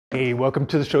Hey, welcome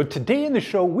to the show. Today in the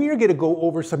show, we are going to go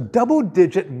over some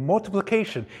double-digit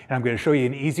multiplication, and I'm going to show you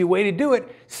an easy way to do it.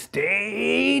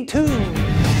 Stay tuned.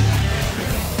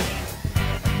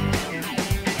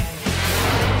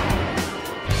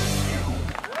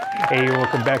 Hey,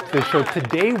 welcome back to the show.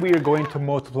 Today we are going to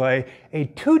multiply a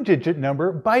two-digit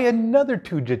number by another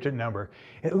two-digit number.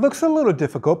 It looks a little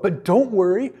difficult, but don't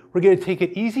worry. We're going to take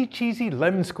it easy, cheesy,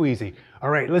 lemon squeezy. All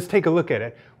right, let's take a look at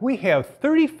it. We have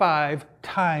 35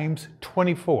 times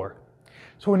 24.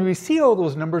 So when we see all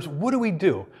those numbers, what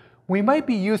do? We might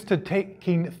be used to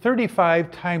taking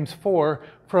 35 times 4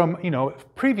 from,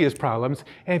 previous problems.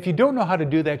 And if you don't know how to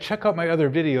do that, check out my other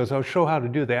videos. I'll show how to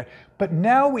do that. But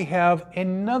now we have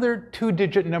another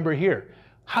two-digit number here.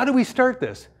 How do we start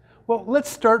this? Well, let's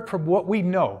start from what we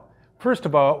know. First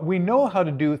of all, we know how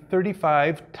to do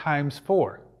 35 times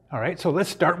 4. All right, so let's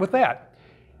start with that.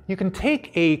 You can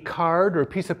take a card or a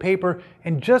piece of paper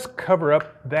and just cover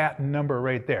up that number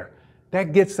right there.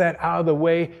 That gets that out of the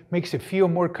way, makes you feel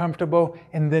more comfortable,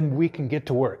 and then we can get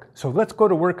to work. So let's go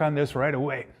to work on this right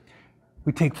away.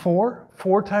 We take 4.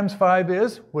 4 times 5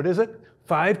 is, what is it?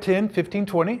 5, 10, 15,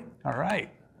 20. All right.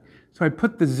 So I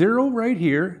put the 0 right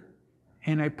here,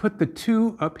 and I put the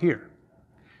 2 up here.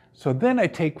 So then I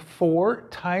take 4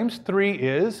 times 3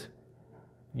 is,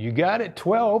 you got it,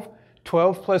 12.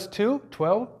 12 plus 2,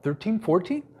 12, 13,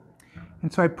 14.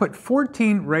 And so I put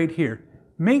 14 right here.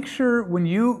 Make sure when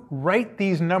you write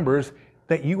these numbers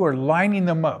that you are lining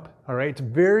them up, all right? It's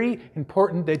very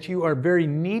important that you are very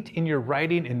neat in your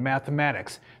writing in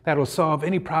mathematics. That'll solve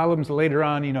any problems later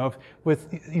on,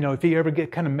 if you ever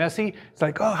get kind of messy. It's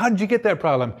like, oh, how did you get that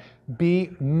problem? Be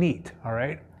neat, all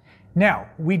right? Now,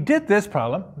 we did this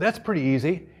problem. That's pretty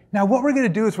easy. Now, what we're going to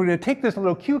do is we're going to take this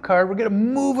little cue card, we're going to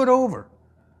move it over.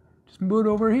 Just move it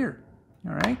over here,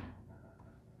 all right?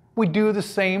 We do the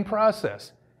same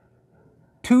process.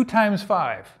 2 times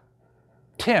 5,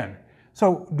 10.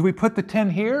 So do we put the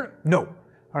 10 here? No.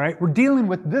 All right, we're dealing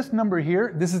with this number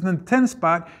here. This is in the 10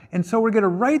 spot, and so we're going to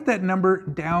write that number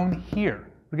down here.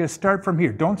 We're going to start from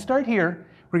here. Don't start here.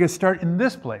 We're going to start in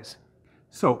this place.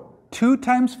 So 2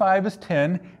 times 5 is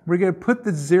 10. We're going to put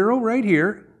the 0 right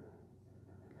here,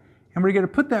 and we're going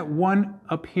to put that 1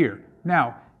 up here.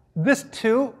 Now, this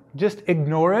 2, just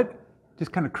ignore it.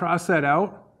 Just kind of cross that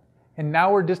out. And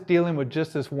now we're just dealing with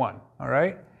just this 1, all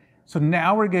right? So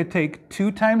now we're going to take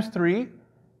 2 times 3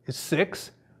 is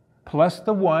 6, plus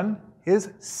the 1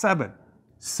 is 7,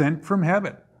 sent from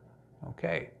heaven.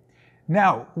 Okay.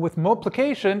 Now, with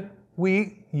multiplication,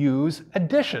 we use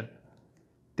addition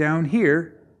down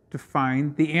here to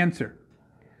find the answer.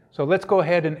 So let's go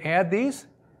ahead and add these.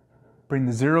 Bring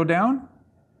the 0 down.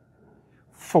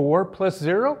 4 plus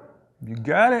 0, you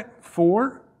got it,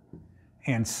 4.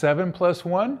 And 7 plus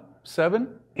 1,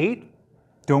 7, 8.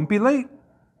 Don't be late.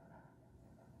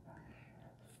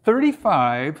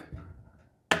 35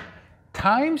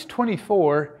 times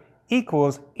 24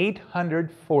 equals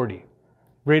 840.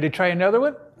 Ready to try another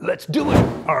one? Let's do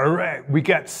it. All right, we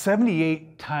got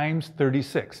 78 times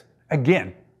 36.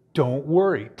 Again, don't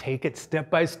worry. Take it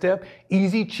step by step.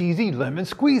 Easy, cheesy, lemon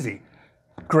squeezy.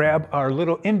 Grab our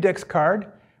little index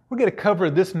card. We're going to cover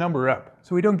this number up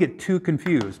so we don't get too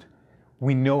confused.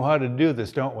 We know how to do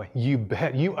this, don't we? You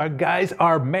bet. You guys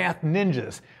are math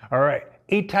ninjas. All right,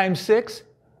 8 times 6,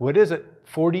 what is it?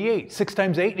 48. 6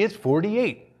 times 8 is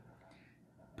 48.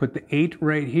 Put the 8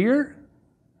 right here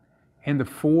and the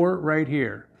 4 right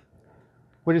here.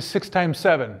 What is 6 times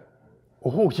 7?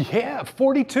 Oh, yeah,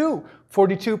 42.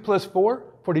 42 plus 4,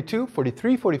 42,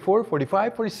 43, 44,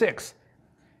 45, 46.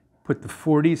 Put the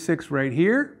 46 right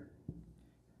here.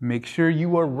 Make sure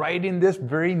you are writing this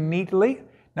very neatly.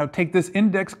 Now take this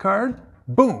index card,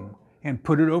 boom, and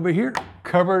put it over here.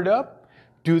 Cover it up.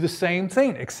 Do the same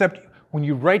thing, except when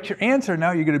you write your answer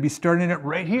now, you're going to be starting it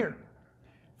right here.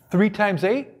 3 times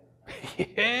 8?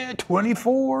 Yeah,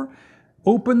 24.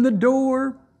 Open the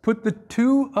door. Put the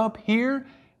 2 up here.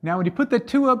 Now when you put the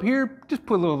 2 up here, just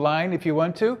put a little line if you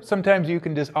want to. Sometimes you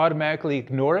can just automatically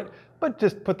ignore it, but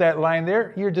just put that line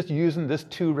there. You're just using this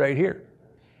 2 right here.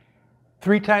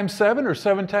 3 times 7 or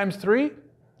 7 times 3?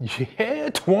 Yeah,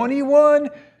 21.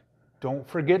 Don't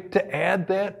forget to add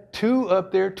that 2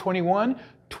 up there, 21,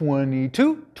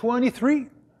 22, 23.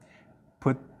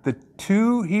 Put the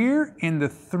 2 here and the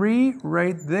 3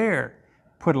 right there.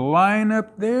 Put a line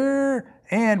up there,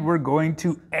 and we're going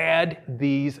to add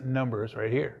these numbers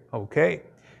right here. Okay.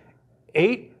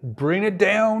 8, bring it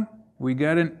down. We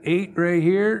got an 8 right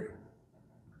here.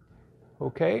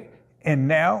 Okay. And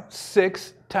now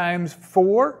 6 times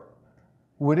 4.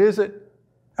 What is it?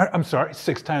 I'm sorry,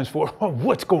 6 times 4. Oh,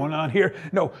 what's going on here?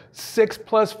 No, 6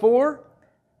 plus 4,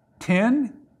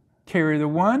 10. Carry the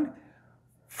 1.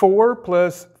 4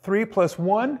 plus 3 plus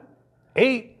 1,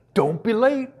 8. Don't be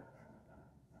late.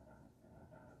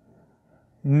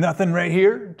 Nothing right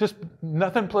here. Just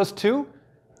nothing plus 2.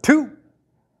 2.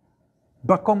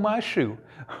 Buckle my shoe.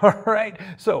 All right.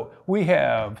 So we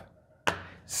have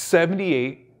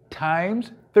 78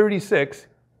 times 36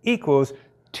 equals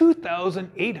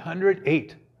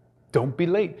 2,808. Don't be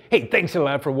late. Hey, thanks a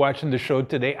lot for watching the show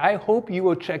today. I hope you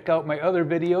will check out my other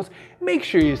videos. Make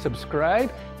sure you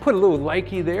subscribe, put a little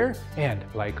likey there, and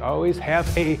like always,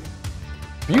 have a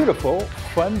beautiful,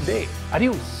 fun day.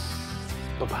 Adios.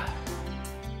 Bye-bye.